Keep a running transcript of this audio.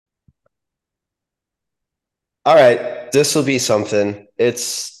All right, this will be something.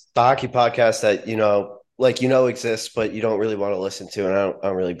 It's the hockey podcast that exists, but you don't really want to listen to, and I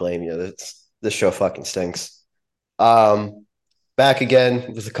don't really blame you. This show fucking stinks. Um, Back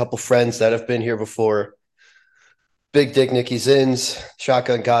again with a couple friends that have been here before. Big Dick Nicky Zins,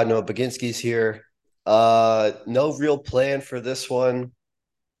 Shotgun God No Baginski's here. No real plan for this one.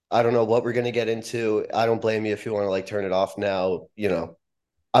 I don't know what we're gonna get into. I don't blame you if you want to like turn it off now.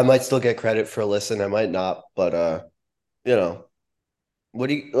 I might still get credit for a listen. I might not, but you know, what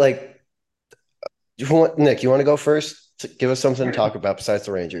do you like? Nick, you want to go first? Give us something to talk about besides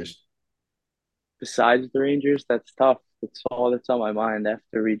the Rangers. Besides the Rangers, that's tough. That's all that's on my mind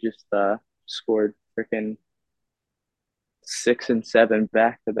after we just scored freaking 6 and 7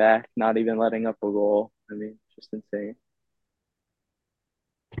 back to back, not even letting up a goal. I mean, just insane.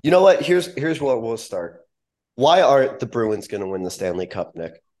 You know what? Here's what we'll start. Why aren't the Bruins going to win the Stanley Cup,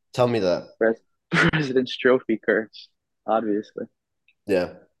 Nick? Tell me that. Pres- President's Trophy curse, obviously.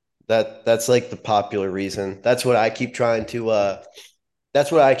 Yeah. That's like the popular reason. That's what I keep trying to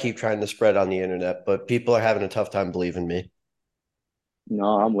spread on the internet, but people are having a tough time believing me.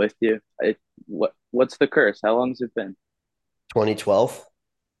 No, I'm with you. What's the curse? How long's it been? 2012.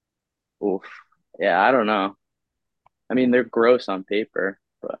 Oof. Yeah, I don't know. I mean, they're gross on paper,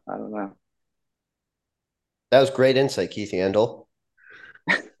 but I don't know. That was great insight, Keith Yandel.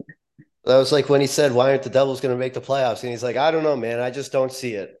 That was like when he said, "Why aren't the Devils going to make the playoffs?" And he's like, "I don't know, man. I just don't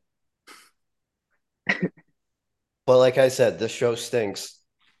see it." But like I said, this show stinks,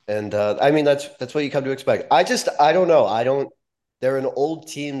 and I mean that's what you come to expect. I don't know. I don't. They're an old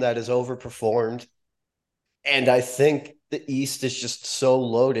team that has overperformed, and I think the East is just so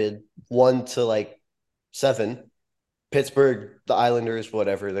loaded, 1 to 7. Pittsburgh, the Islanders,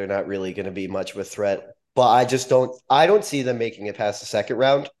 whatever. They're not really going to be much of a threat. But I just don't. I don't see them making it past the second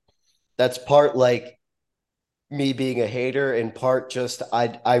round. That's part like me being a hater, and part just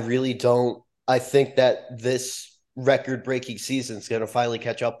I really don't. I think that this record breaking season is going to finally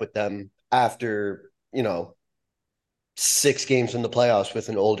catch up with them after 6 games in the playoffs with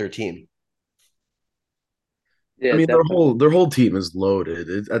an older team. Yeah, I mean, their whole definitely. their whole team is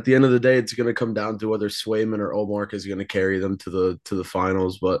loaded. At the end of the day, it's going to come down to whether Swayman or Olmark is going to carry them to the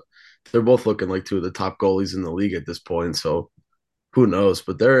finals. But they're both looking like two of the top goalies in the league at this point. So who knows?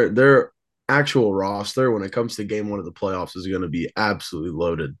 But their actual roster when it comes to game one of the playoffs is going to be absolutely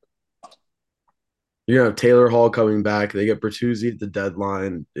loaded. You're gonna have Taylor Hall coming back. They get Bertuzzi at the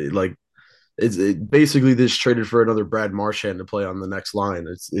deadline. Basically they just traded for another Brad Marchand to play on the next line.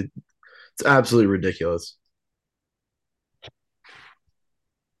 It's absolutely ridiculous.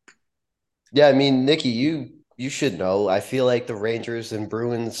 Yeah, I mean, Nikki, you should know. I feel like the Rangers and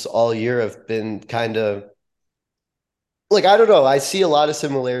Bruins all year have been kind of like I don't know. I see a lot of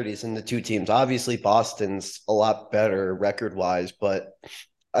similarities in the two teams. Obviously, Boston's a lot better record wise, but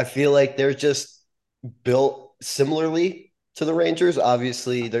I feel like they're just built similarly to the Rangers.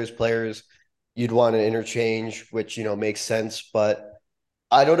 Obviously, there's players you'd want to interchange, which makes sense. But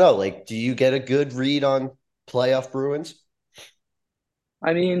I don't know. Like, do you get a good read on playoff Bruins?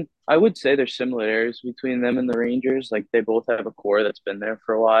 I mean, I would say there's similarities between them and the Rangers. Like they both have a core that's been there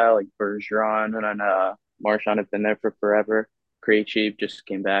for a while. Like Bergeron and Marchand have been there for forever. Krejci just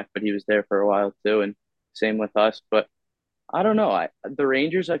came back, but he was there for a while too. And same with us. But I don't know. The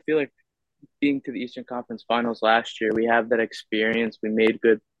Rangers, I feel like being to the Eastern Conference Finals last year, we have that experience. We made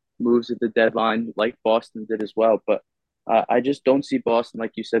good moves at the deadline, like Boston did as well. But I just don't see Boston,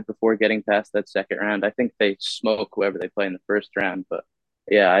 like you said before, getting past that second round. I think they smoke whoever they play in the first round, but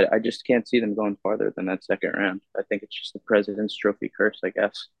yeah, I just can't see them going farther than that second round. I think it's just the President's Trophy curse, I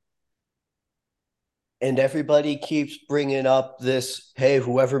guess. And everybody keeps bringing up this, hey,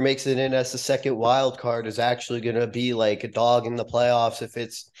 whoever makes it in as the second wild card is actually going to be like a dog in the playoffs. If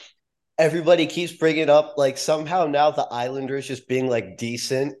it's everybody keeps bringing up like somehow now the Islanders just being like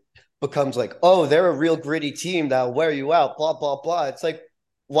decent becomes like, oh, they're a real gritty team that'll wear you out, blah, blah, blah. It's like,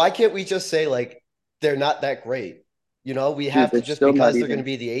 why can't we just say like they're not that great? We Dude, have to they're just still not because they're going to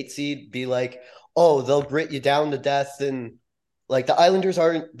even. be the 8 seed, be like, oh, they'll grit you down to death. And like the Islanders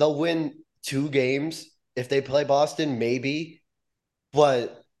aren't, they'll win 2 games if they play Boston, maybe,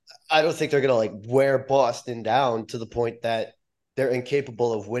 but I don't think they're gonna like wear Boston down to the point that they're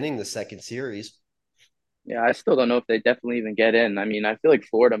incapable of winning the second series. Yeah, I still don't know if they definitely even get in. I mean, I feel like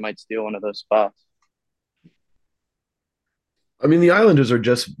Florida might steal one of those spots. I mean, the Islanders are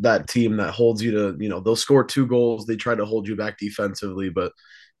just that team that holds you to, they'll score two goals. They try to hold you back defensively. But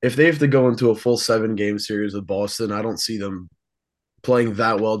if they have to go into a full 7 game series with Boston, I don't see them playing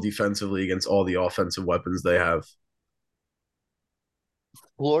that well defensively against all the offensive weapons they have.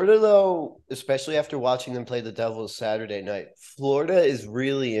 Florida, though, especially after watching them play the Devils Saturday night, Florida is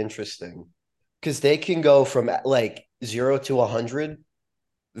really interesting because they can go from like 0 to 100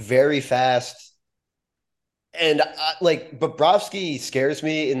 very fast. And like Bobrovsky scares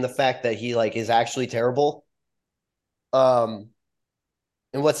me in the fact that he like is actually terrible. Um,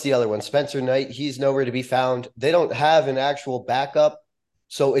 and what's the other one? Spencer Knight. He's nowhere to be found. They don't have an actual backup,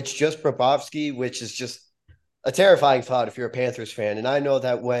 so it's just Bobrovsky, which is just a terrifying thought if you're a Panthers fan. And I know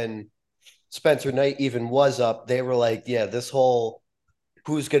that when Spencer Knight even was up, they were like, yeah, this whole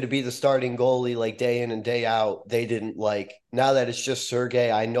who's going to be the starting goalie like day in and day out, they didn't like. Now that it's just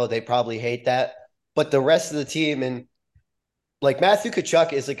Sergey, I know they probably hate that. But the rest of the team, and like Matthew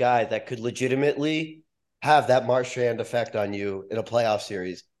Kachuk is a guy that could legitimately have that Marchand effect on you in a playoff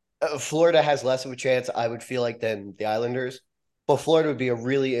series. Florida has less of a chance, I would feel like, than the Islanders. But Florida would be a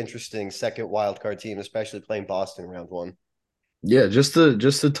really interesting second wild card team, especially playing Boston round one. Yeah, just to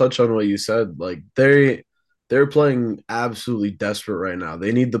touch on what you said, like they're playing absolutely desperate right now.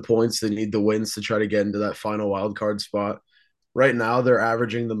 They need the points, they need the wins to try to get into that final wild card spot. Right now, they're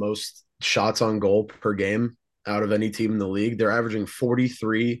averaging the most shots on goal per game out of any team in the league. They're averaging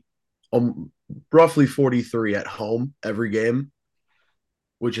 43, um, roughly 43 at home every game,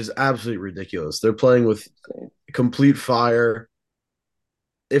 which is absolutely ridiculous. They're playing with So, complete fire.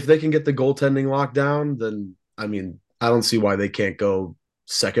 If they can get the goaltending locked down, then I mean, I don't see why they can't go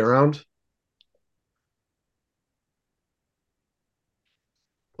second round.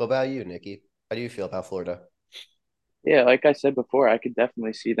 What about you, Nikki? How do you feel about Florida? yeah, like I said before, I could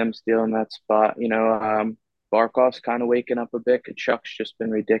definitely see them stealing that spot. Barkov's kind of waking up a bit. Kachuk's just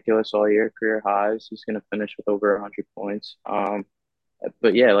been ridiculous all year, career highs. He's going to finish with over 100 points.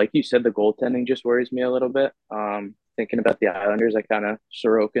 But yeah, like you said, the goaltending just worries me a little bit. Thinking about the Islanders, I kind of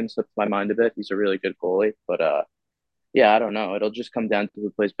Sorokin slipped my mind a bit. He's a really good goalie, but yeah, I don't know. It'll just come down to who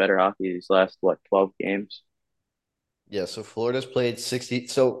plays better hockey these last 12 games. Yeah, so Florida's played 60.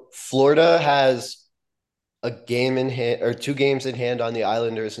 So Florida has a game in hand or 2 games in hand on the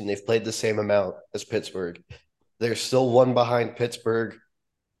Islanders, and they've played the same amount as Pittsburgh. They're still one behind Pittsburgh.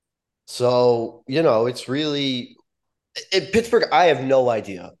 So, it's really Pittsburgh, I have no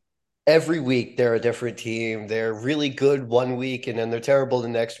idea. Every week they're a different team. They're really good one week and then they're terrible the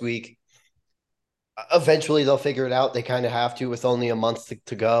next week. Eventually they'll figure it out. They kind of have to with only a month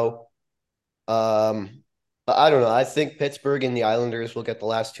to go. But I don't know. I think Pittsburgh and the Islanders will get the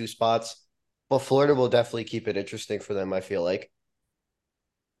last 2 spots, but Florida will definitely keep it interesting for them, I feel like.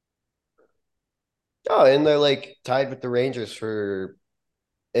 Oh, and they're like tied with the Rangers for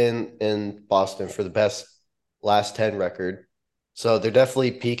in Boston for the best last 10 record. So they're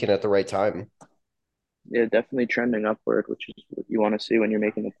definitely peaking at the right time. Yeah, definitely trending upward, which is what you want to see when you're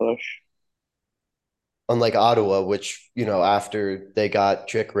making the push. Unlike Ottawa, which, after they got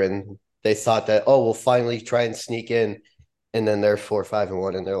Chikrin, they thought that, oh, we'll finally try and sneak in. And then they're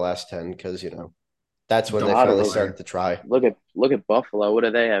 4-5-1 in their last 10 because, that's when they Don't finally go Ottawa, started there. to try. look at Buffalo. What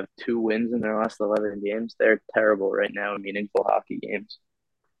do they have? 2 wins in their last 11 games. They're terrible right now in meaningful hockey games.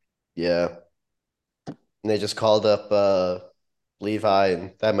 Yeah. And they just called up Levi,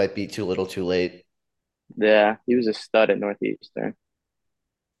 and that might be too little too late. Yeah, he was a stud at Northeastern.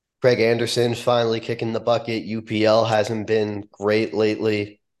 Craig Anderson's finally kicking the bucket. UPL hasn't been great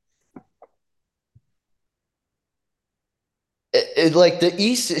lately. Like the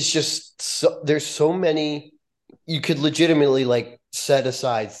East is just there's so many you could legitimately like set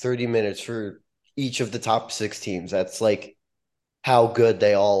aside 30 minutes for each of the top 6 teams. That's like how good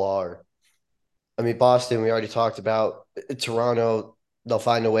they all are. I mean, Boston, we already talked about. Toronto, they'll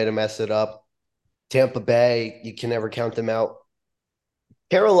find a way to mess it up. Tampa Bay, you can never count them out.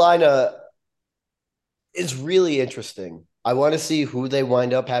 Carolina is really interesting. I want to see who they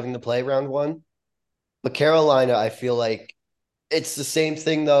wind up having to play round one. But Carolina, I feel like it's the same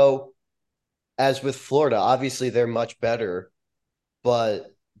thing though as with Florida. Obviously, they're much better,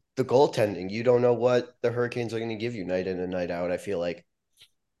 but the goaltending, you don't know what the Hurricanes are going to give you night in and night out. I feel like.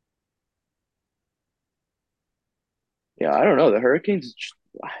 Yeah, I don't know. The Hurricanes,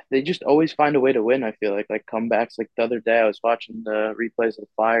 they just always find a way to win. I feel like comebacks. Like the other day, I was watching the replays of the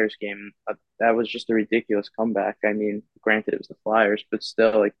Flyers game. That was just a ridiculous comeback. I mean, granted, it was the Flyers, but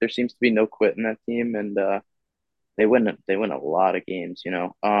still, like there seems to be no quit in that team, and they win a lot of games.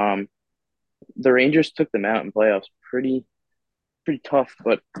 The Rangers took them out in playoffs pretty tough,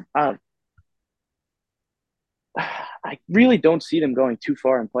 but uh, I really don't see them going too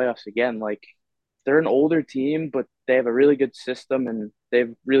far in playoffs again. Like they're an older team, but they have a really good system and they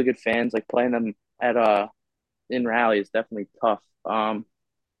have really good fans. Like playing them at in rally is definitely tough.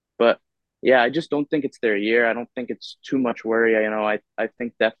 But Yeah, I just don't think it's their year. I don't think it's too much worry. I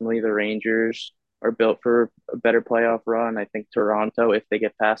think definitely the Rangers are built for a better playoff run. I think Toronto, if they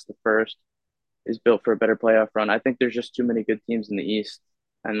get past the first, is built for a better playoff run. I think there's just too many good teams in the East,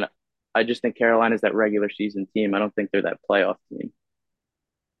 and I just think Carolina's that regular season team. I don't think they're that playoff team.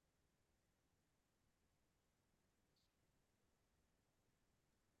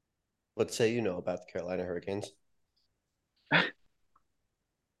 Let's say you know about the Carolina Hurricanes.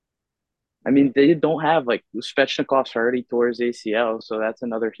 I mean, they don't have like Svechnikov's hurt; he tore his ACL, so that's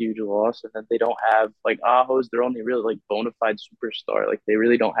another huge loss. And then they don't have like Aho's their only really like bona fide superstar. Like they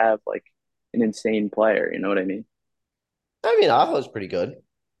really don't have like an insane player. You know what I mean? I mean, Aho's pretty good.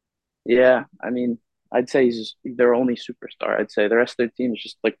 Yeah, I mean, I'd say he's just their only superstar. I'd say the rest of their team is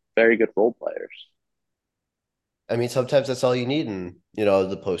just like very good role players. I mean, sometimes that's all you need in,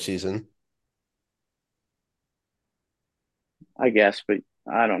 the postseason. I guess, but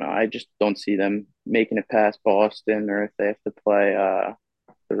I don't know. I just don't see them making it past Boston, or if they have to play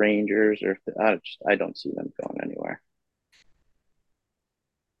the Rangers, or if I don't see them going anywhere.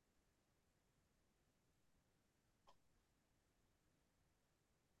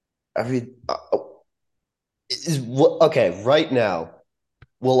 I mean, okay, right now,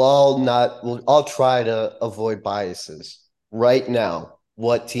 we'll all try to avoid biases. Right now,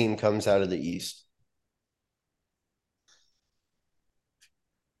 what team comes out of the East?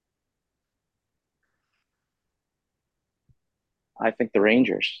 I think the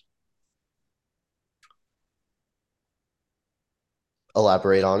Rangers.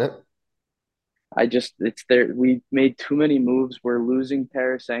 Elaborate on it. It's there. We made too many moves. We're losing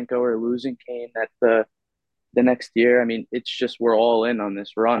Tarasenko. We're losing Kane at the next year. I mean, it's just we're all in on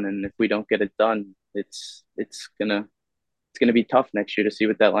this run, and if we don't get it done, it's gonna be tough next year to see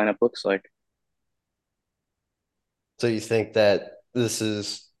what that lineup looks like. So you think that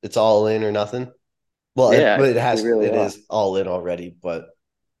it's all in or nothing? Well, Yeah, I think we really it are. is all in already, but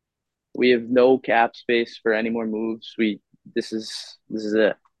We have no cap space for any more moves. We this is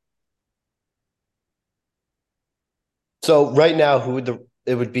it. so right now, who would the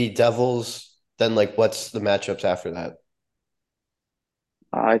it would be Devils, then like what's the matchups after that?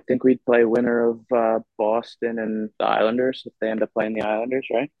 I think we'd play winner of Boston and the Islanders if they end up playing the Islanders,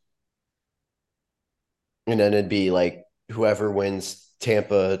 right? And then it'd be like whoever wins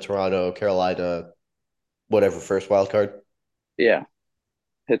Tampa, Toronto, Carolina, whatever first wild card. Yeah,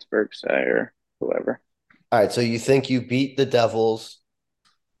 Pittsburgh, say, or whoever. All right, so you think you beat the Devils,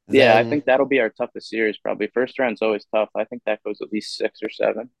 Yeah, I then think that'll be our toughest series probably. First round's always tough. I think that goes at least 6 or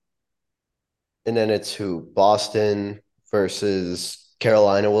 7. and then it's who? Boston versus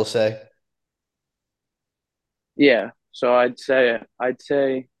Carolina, we'll say. Yeah, so I'd say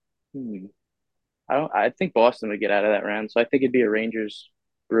hmm, I think Boston would get out of that round. So I think it'd be a Rangers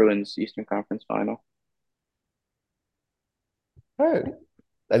Bruins Eastern Conference final. All right.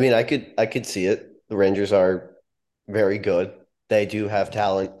 I mean, I could see it. The Rangers are very good. They do have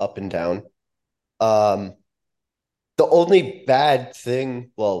talent up and down. Um, the only bad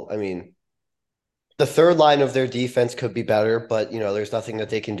thing, well, I mean, the third line of their defense could be better, but there's nothing that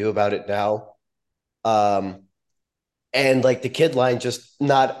they can do about it now. Um, and like the kid line just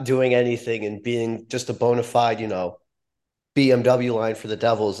not doing anything and being just a bona fide, BMW line for the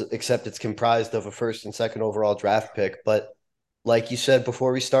Devils, except it's comprised of a first and second overall draft pick. But like you said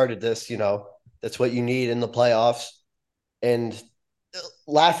before we started this, that's what you need in the playoffs. And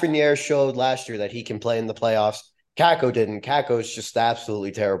Lafreniere showed last year that he can play in the playoffs. Kako didn't. Kako's just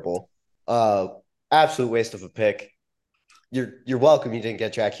absolutely terrible. Uh, Absolute waste of a pick. You're welcome. You didn't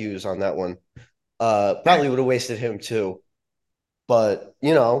get Jack Hughes on that one. Probably would have wasted him too. But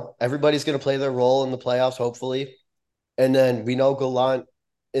everybody's going to play their role in the playoffs, hopefully. And then we know Gallant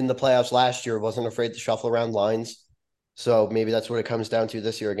in the playoffs last year wasn't afraid to shuffle around lines. So maybe that's what it comes down to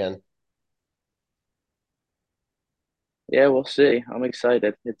this year again. Yeah, we'll see. I'm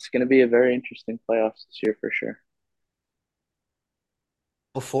excited. It's going to be a very interesting playoffs this year for sure.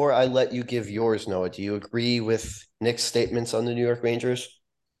 Before I let you give yours, Noah, do you agree with Nick's statements on the New York Rangers?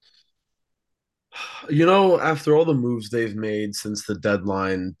 After all the moves they've made since the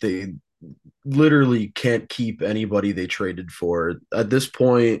deadline, they literally can't keep anybody they traded for. At this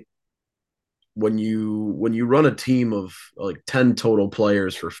point, when you run a team of like 10 total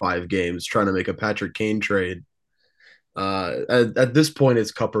players for 5 games trying to make a Patrick Kane trade, at this point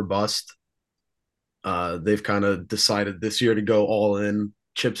it's cup or bust. They've kind of decided this year to go all in,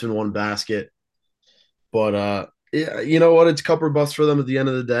 chips in one basket. But yeah, you know what? It's cup or bust for them at the end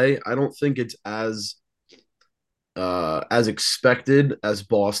of the day. I don't think it's as expected as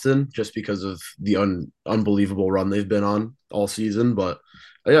Boston, just because of the unbelievable run they've been on all season. But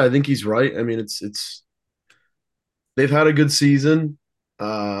Yeah, I think he's right. I mean, it's they've had a good season.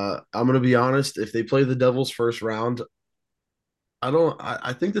 I'm gonna be honest. If they play the Devils first round, I don't.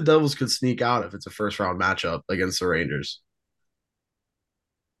 I think the Devils could sneak out if it's a first round matchup against the Rangers.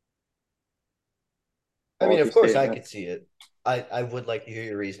 I mean, Ballsy of course, I statement. could see it. I would like to hear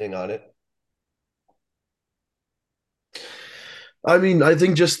your reasoning on it. I mean, I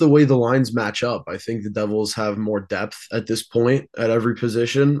think just the way the lines match up, I think the Devils have more depth at this point at every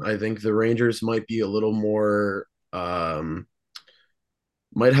position. I think the Rangers might be a little more,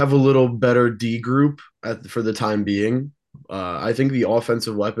 might have a little better D group for the time being. I think the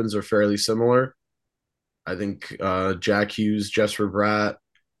offensive weapons are fairly similar. I think Jack Hughes, Jesper Bratt,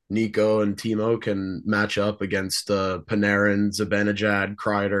 Nico, and Timo can match up against Panarin, Zibanejad,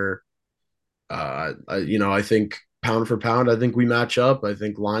 Kreider. I think pound for pound, I think we match up. I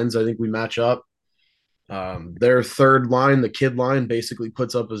think lines, I think we match up. Their third line, the kid line, basically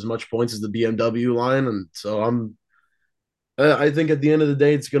puts up as much points as the BMW line, and so I think at the end of the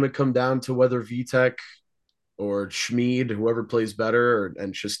day, it's going to come down to whether Vitek or Schmid, whoever plays better,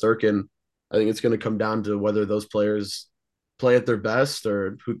 and Shesterkin. I think it's going to come down to whether those players play at their best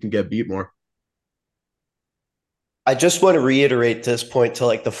or who can get beat more. I just want to reiterate this point to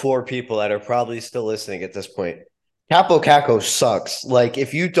like the four people that are probably still listening at this point. Capo Caco sucks. Like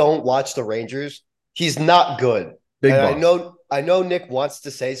if you don't watch the Rangers, he's not good. Big And bust. I know Nick wants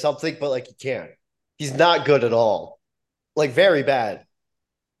to say something, but like he can't. He's not good at all. Like very bad.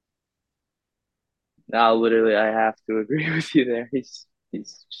 Now, literally, I have to agree with you there. He's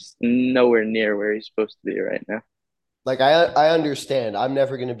just nowhere near where he's supposed to be right now. Like I understand. I'm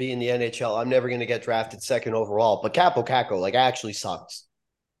never going to be in the NHL. I'm never going to get drafted second overall. But Capo Caco like actually sucks.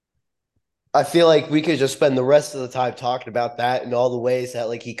 I feel like we could just spend the rest of the time talking about that and all the ways that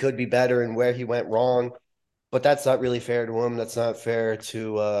like he could be better and where he went wrong. But that's not really fair to him. That's not fair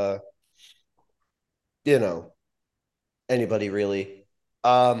to you know, anybody really.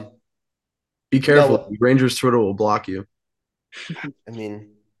 Um Be careful. no, Rangers Twitter will block you. I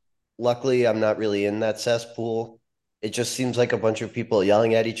mean, luckily I'm not really in that cesspool. It just seems like a bunch of people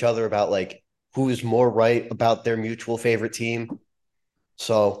yelling at each other about like who's more right about their mutual favorite team.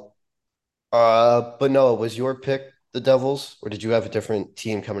 So, but no, was your pick the Devils, or did you have a different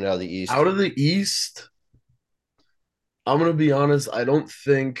team coming out of the Out East? of the East, I'm gonna be honest. I don't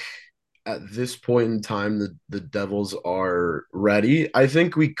think at this point in time the Devils are ready. I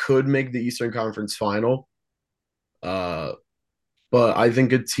think we could make the Eastern Conference Final. Uh, but I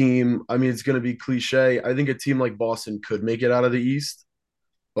think a team. I mean, it's gonna be cliche. I think a team like Boston could make it out of the East.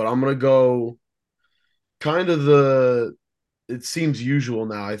 But I'm gonna go kind of the. It seems usual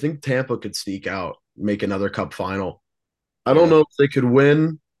now. I think Tampa could sneak out, make another Cup final. I don't Yeah. know if they could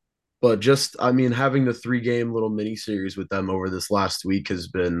win, but just I mean, having the 3 game little mini series with them over this last week has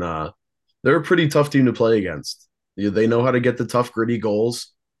been they're a pretty tough team to play against. They know how to get the tough, gritty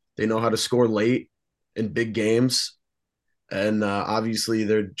goals. They know how to score late in big games, and obviously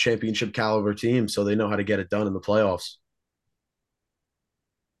they're championship caliber team, so they know how to get it done in the playoffs.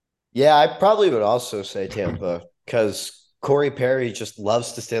 Yeah, I probably would also say Tampa because Corey Perry just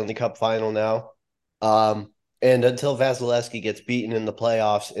loves the Stanley Cup final now. Um, and until Vasilevsky gets beaten in the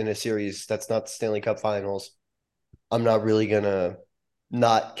playoffs in a series that's not the Stanley Cup finals, I'm not really gonna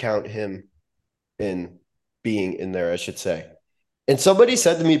not count him in being in there, I should say. And somebody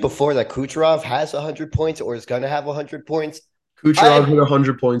said to me before that Kucherov has 100 points or is gonna have 100 points. I Kucherov had hit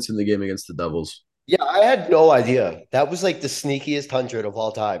 100 points in the game against the Devils. yeah, I had no idea. That was like the sneakiest 100 of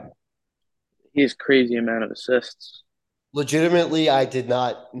all time. He has crazy amount of assists. Legitimately, I did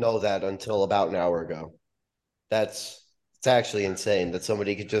not know that until about an hour ago. That's it's actually insane that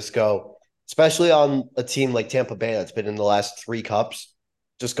somebody could just go, especially on a team like Tampa Bay that's been in the last 3 cups,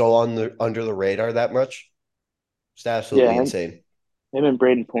 just go on the under the radar that much. It's Yeah, absolutely insane. him and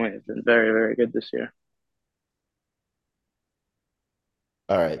Braden Point have been very, very good this year.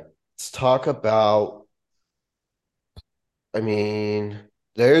 All right. Let's talk about I mean,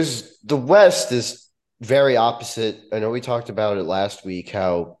 there's the West is very opposite. I know we talked about it last week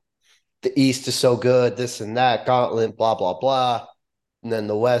how the East is so good, this and that, gauntlet, blah, blah, blah. And then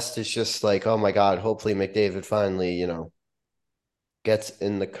the West is just like, oh my God, hopefully McDavid finally, gets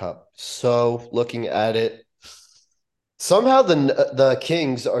in the cup. So looking at it, somehow the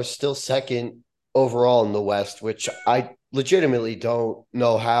Kings are still second overall in the West, which I legitimately don't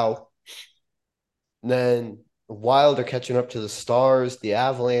know how. And then the Wild are catching up to the Stars. The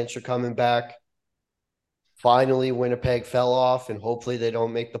Avalanche are coming back. Finally, Winnipeg fell off, and hopefully they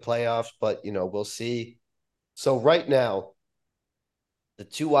don't make the playoffs, but we'll see. So right now, the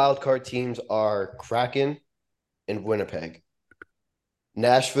two wild card teams are Kraken and Winnipeg.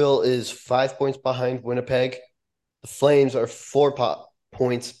 Nashville is 5 points behind Winnipeg. The Flames are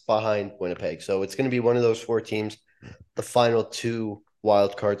points behind Winnipeg. So it's going to be one of those four teams, the final two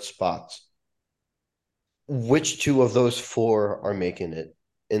wild card spots. Which two of those four are making it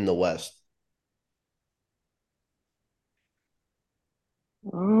in the West?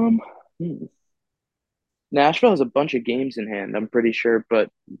 Um, hmm. Nashville has a bunch of games in hand, I'm pretty sure, but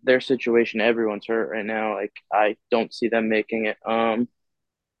their situation, everyone's hurt right now. Like I don't see them making it.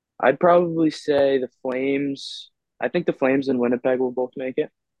 I'd probably say the Flames. I think the Flames and Winnipeg will both make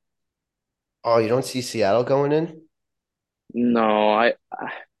it. Oh, you don't see Seattle going in? No, I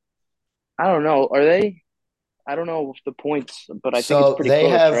don't know. Are they? I don't know the points, but I think it's So pretty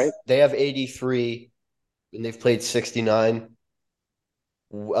close, right? they have 83 and they've played 69.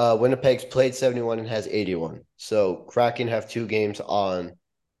 Winnipeg's played 71 and has 81. So Kraken have two games on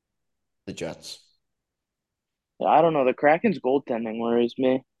the Jets. I don't know. The Kraken's goaltending worries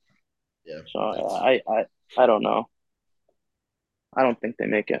me. Yeah, So that's I don't know. I don't think they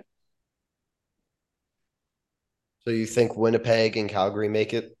make it. so you think Winnipeg and Calgary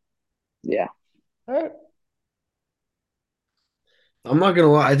make it? Yeah. All right. I'm not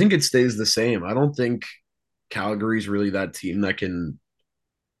gonna lie. I think it stays the same. I don't think Calgary's really that team that can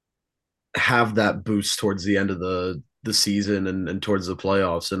have that boost towards the end of the season and towards the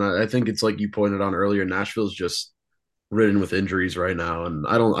playoffs. And I think it's like you pointed on earlier, Nashville's just ridden with injuries right now. And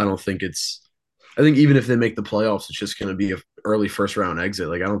I don't think it's I think even if they make the playoffs, it's just gonna be a early first round exit.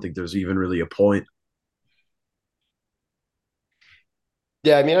 Like I don't think there's even really a point.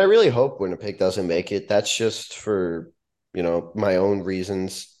 Yeah, I mean, I really hope Winnipeg doesn't make it. That's just for, my own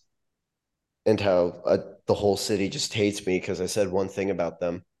reasons and how the whole city just hates me because I said one thing about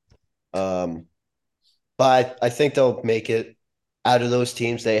them. Um, but I think they'll make it. Out of those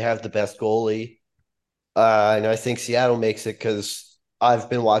teams, they have the best goalie. And I think Seattle makes it because I've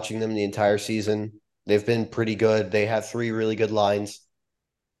been watching them the entire season. They've been pretty good. They have three really good lines.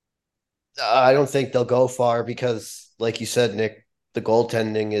 I don't think they'll go far because, like you said, Nick, the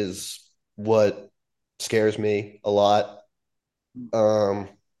goaltending is what scares me a lot. Um,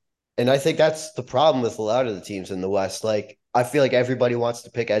 and I think that's the problem with a lot of the teams in the West. Like, I feel like everybody wants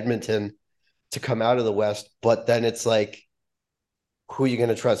to pick Edmonton to come out of the West, but then it's like, who are you going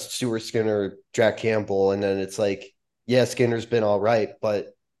to trust, Stuart Skinner, Jack Campbell? And then it's like, yeah, Skinner's been all right, but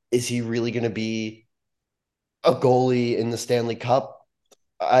is he really going to be a goalie in the Stanley Cup?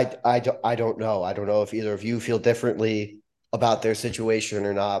 I don't know. I don't know if either of you feel differently about their situation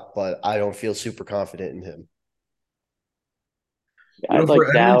or not, but I don't feel super confident in him. Yeah, I'd For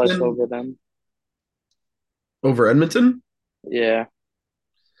like Dallas Edmonton over them. over Edmonton, Yeah.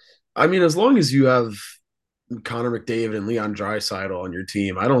 I mean, as long as you have Connor McDavid and Leon Draisaitl on your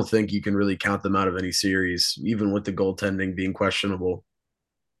team, I don't think you can really count them out of any series, even with the goaltending being questionable.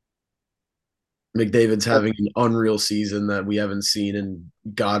 McDavid's That, having an unreal season that we haven't seen in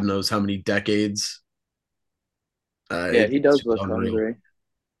God knows how many decades. yeah, he It's does just look unreal. hungry.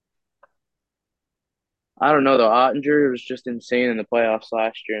 I don't know though. Ottinger was just insane in the playoffs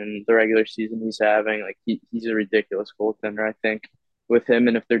last year and the regular season he's having. Like he's a ridiculous goaltender, I think. With him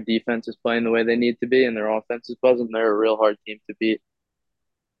and if their defense is playing the way they need to be and their offense is buzzing, they're a real hard team to beat.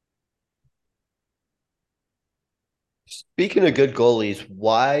 Speaking of good goalies,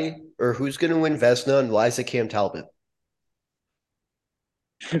 why or who's going to win Vesna and why is it Cam Talbot?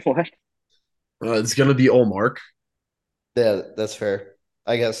 What? It's going to be Olmark. Yeah, that's fair.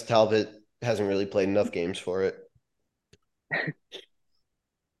 I guess Talbot hasn't really played enough games for it.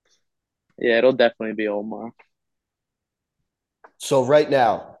 Yeah, it'll definitely be Omar. So right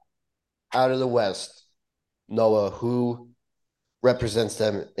now, out of the West, Noah, who represents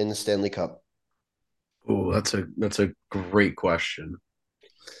them in the Stanley Cup? Oh, that's a great question.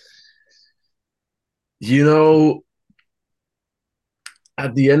 You know,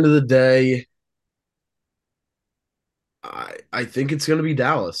 at the end of the day, I think it's going to be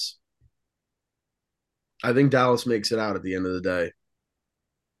Dallas. I think Dallas makes it out at the end of the day.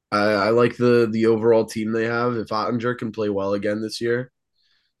 I like the overall team they have. If Ottinger can play well again this year,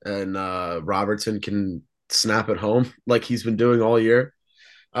 and Robertson can snap at home like he's been doing all year,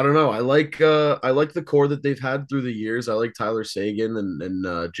 I don't know. I like the core that they've had through the years. I like Tyler Sagan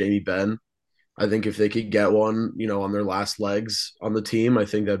and Jamie Benn. I think if they could get one, on their last legs on the team, I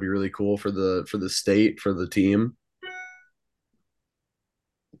think that'd be really cool for the state, for the team.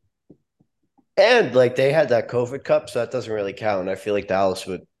 And like they had that COVID Cup, so that doesn't really count. I feel like Dallas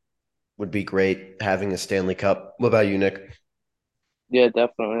would be great having a Stanley Cup. What about you, Nick? Yeah,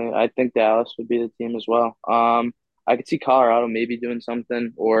 definitely. I think Dallas would be the team as well. I could see Colorado maybe doing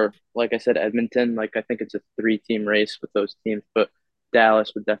something, or like I said, Edmonton. Like I think it's a three-team race with those teams, but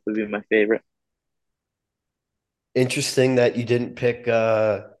Dallas would definitely be my favorite. Interesting that you didn't pick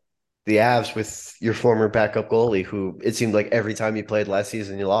the Avs with your former backup goalie, who it seemed like every time you played last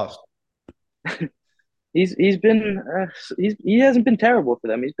season you lost. He's been he hasn't been terrible for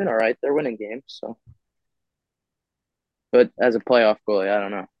them. He's been all right. They're winning games, so. But as a playoff goalie, I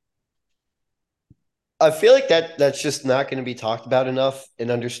don't know. I feel like that's just not going to be talked about enough, and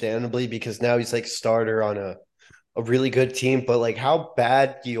understandably, because now he's like starter on a really good team. But like how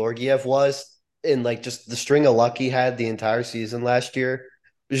bad Georgiev was, and like just the string of luck he had the entire season last year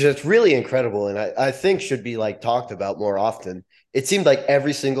was just really incredible, and I think should be like talked about more often. It seemed like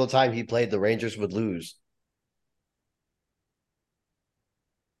every single time he played, the Rangers would lose.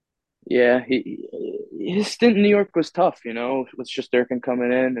 Yeah, his stint in New York was tough, with Shesterkin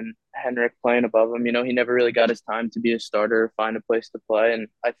coming in and Henrik playing above him. He never really got his time to be a starter, find a place to play, and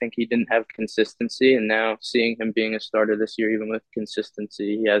I think he didn't have consistency. And now seeing him being a starter this year, even with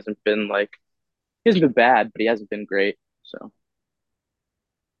consistency, he hasn't been bad, but he hasn't been great. So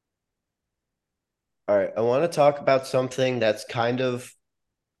All right, I want to talk about something that's kind of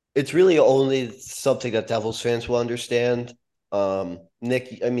it's really only something that Devils fans will understand.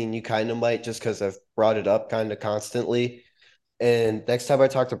 Nick, I mean, you kind of might just because I've brought it up kind of constantly. And next time I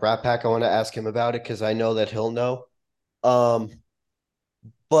talk to Brat Pack, I want to ask him about it because I know that he'll know. Um,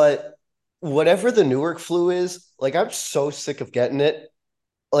 but whatever the Newark flu is, like I'm so sick of getting it.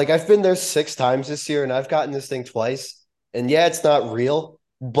 Like I've been there 6 times this year and I've gotten this thing twice. And yeah, it's not real,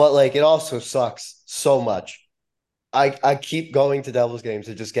 but like it also sucks so much. I keep going to Devils games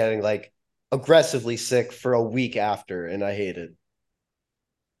and just getting like aggressively sick for a week after, and I hate it.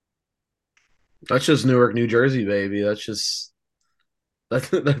 That's just Newark, New Jersey, baby. That's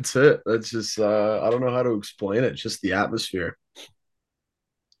it. That's just I don't know how to explain it. It's just the atmosphere.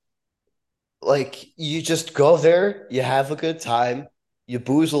 Like you just go there, you have a good time, you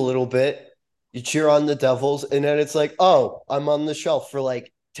booze a little bit, you cheer on the Devils, and then it's like, oh, I'm on the shelf for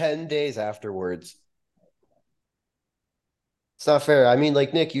like 10 days afterwards. It's not fair. I mean,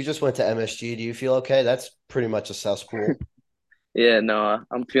 like Nick, you just went to MSG. Do you feel okay? That's pretty much a cesspool. yeah, no,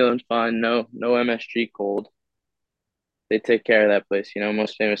 I'm feeling fine. No MSG cold. They take care of that place.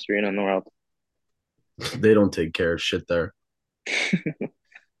 Most famous arena in the world. They don't take care of shit there.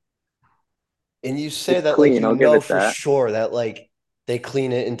 And you say It's that like clean. you I'll give know it for that. sure that like they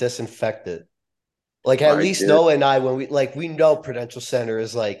clean it and disinfect it. Like at I least do. Noah and I, when we know Prudential Center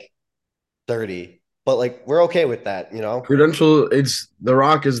is like dirty, but like we're okay with that, you know? Prudential, it's the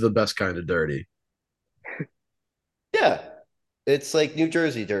Rock is the best kind of dirty. Yeah. It's like New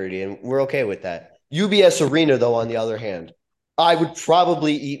Jersey dirty, and we're okay with that. UBS Arena, though, on the other hand, I would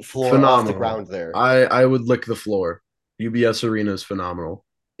probably eat floor off the Phenomenal. ground there. I would lick the floor. UBS Arena is phenomenal.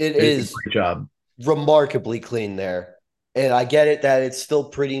 It They do a is great job. remarkably clean there. And I get it that it's still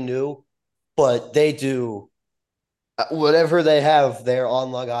pretty new, but they do whatever they have there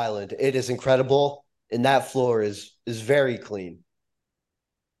on Long Island. It is incredible, and that floor is very clean.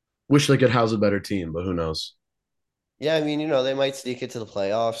 Wish they could house a better team, but who knows? Yeah, I mean, they might sneak into the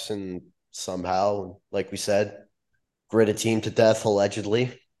playoffs and somehow, like we said, grit a team to death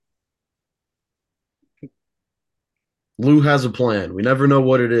allegedly. Lou has a plan. We never know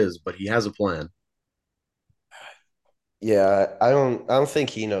what it is, but he has a plan. Yeah, I don't think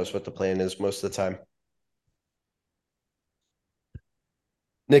he knows what the plan is most of the time.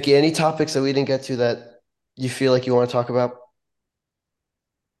 Nikki, any topics that we didn't get to that you feel like you want to talk about?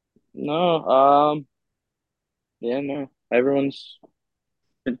 No, yeah, no. Everyone's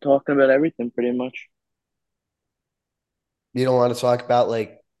been talking about everything pretty much. You don't want to talk about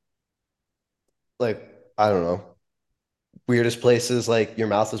like I don't know, weirdest places like your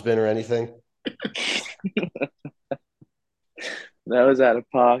mouth has been or anything? That was out of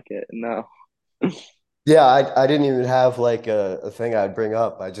pocket. No. Yeah, I didn't even have like a thing I'd bring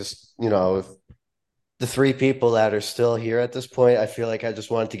up. I just, if the three people that are still here at this point, I feel like I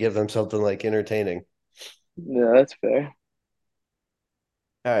just wanted to give them something like entertaining. Yeah, that's fair.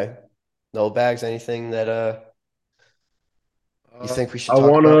 All right. No bags, anything that you Uh, think we should I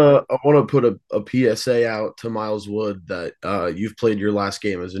talk about? wanna I wanna put a PSA out to Miles Wood that you've played your last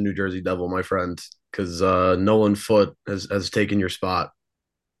game as a New Jersey Devil, my friend, because Nolan Foote has taken your spot.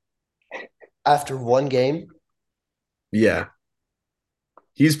 After one game, Yeah,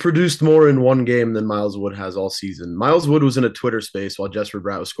 he's produced more in one game than Miles Wood has all season. Miles Wood was in a Twitter space while Jesper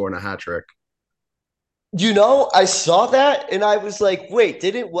Bratt was scoring a hat trick. I saw that and I was like, wait,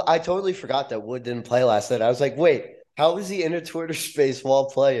 didn't I totally forgot that Wood didn't play last night. I was like, wait, how is he in a Twitter space while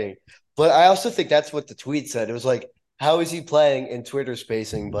playing? But I also think that's what the tweet said. It was like, how is he playing in Twitter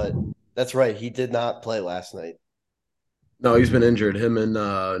spacing? But that's right, he did not play last night. No, he's been injured. Him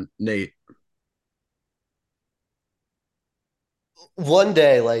and Nate. One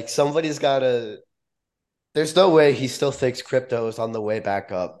day, like somebody's got to. There's no way he still thinks crypto is on the way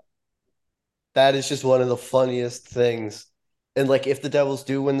back up. That is just one of the funniest things. And like, if the Devils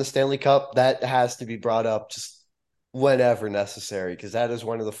do win the Stanley Cup, that has to be brought up just whenever necessary, because that is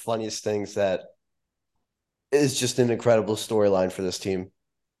one of the funniest things that is just an incredible storyline for this team.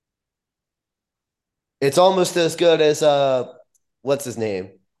 It's almost as good as what's his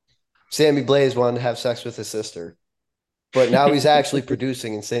name? Sammy Blaze wanted to have sex with his sister, but now he's actually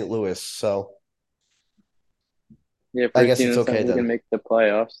producing in St. Louis, so Yeah, for I a guess team it's that's not okay even gonna then. make the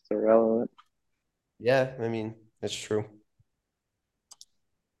playoffs, it's irrelevant. Yeah, I mean, it's true.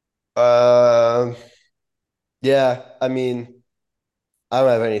 Um, yeah, I mean, I don't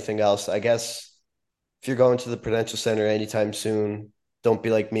have anything else. I guess if you're going to the Prudential Center anytime soon, don't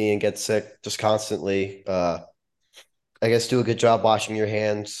be like me and get sick just constantly. I guess do a good job washing your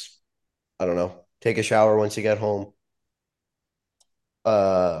hands. I don't know. Take a shower once you get home.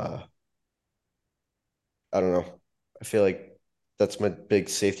 Uh, I don't know. I feel like that's my big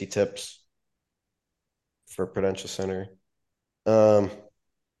safety tips for Prudential Center. Um,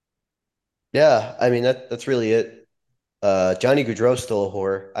 yeah, I mean that's really it. Johnny Gaudreau's still a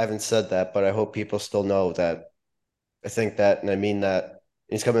whore. I haven't said that, but I hope people still know that. I think that, and I mean that.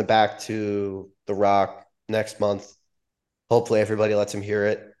 He's coming back to The Rock next month. Hopefully, everybody lets him hear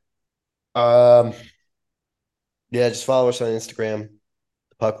it. Um, yeah, just follow us on Instagram,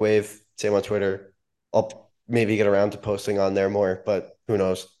 the Puck Wave. Same on Twitter. I'll maybe get around to posting on there more, but who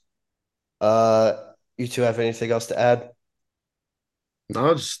knows? You two have anything else to add?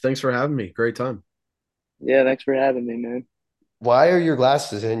 No, just thanks for having me. Great time. Yeah, thanks for having me, man. Why are your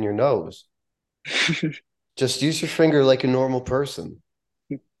glasses in your nose? I Just use your finger like a normal person.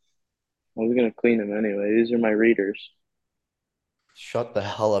 was gonna clean them anyway. These are my readers. Shut the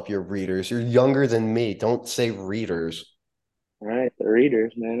hell up, your readers. You're younger than me. Don't say readers. All right, the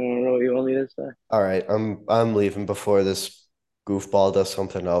readers, man. I don't know what you want me to say. All right, I'm leaving before this goofball does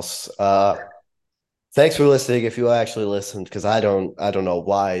something else. Thanks for listening if you actually listened, because I don't know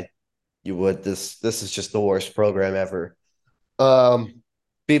why you would. This is just the worst program ever. Um,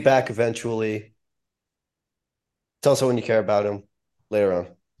 be back eventually. Tell someone you care about him later on.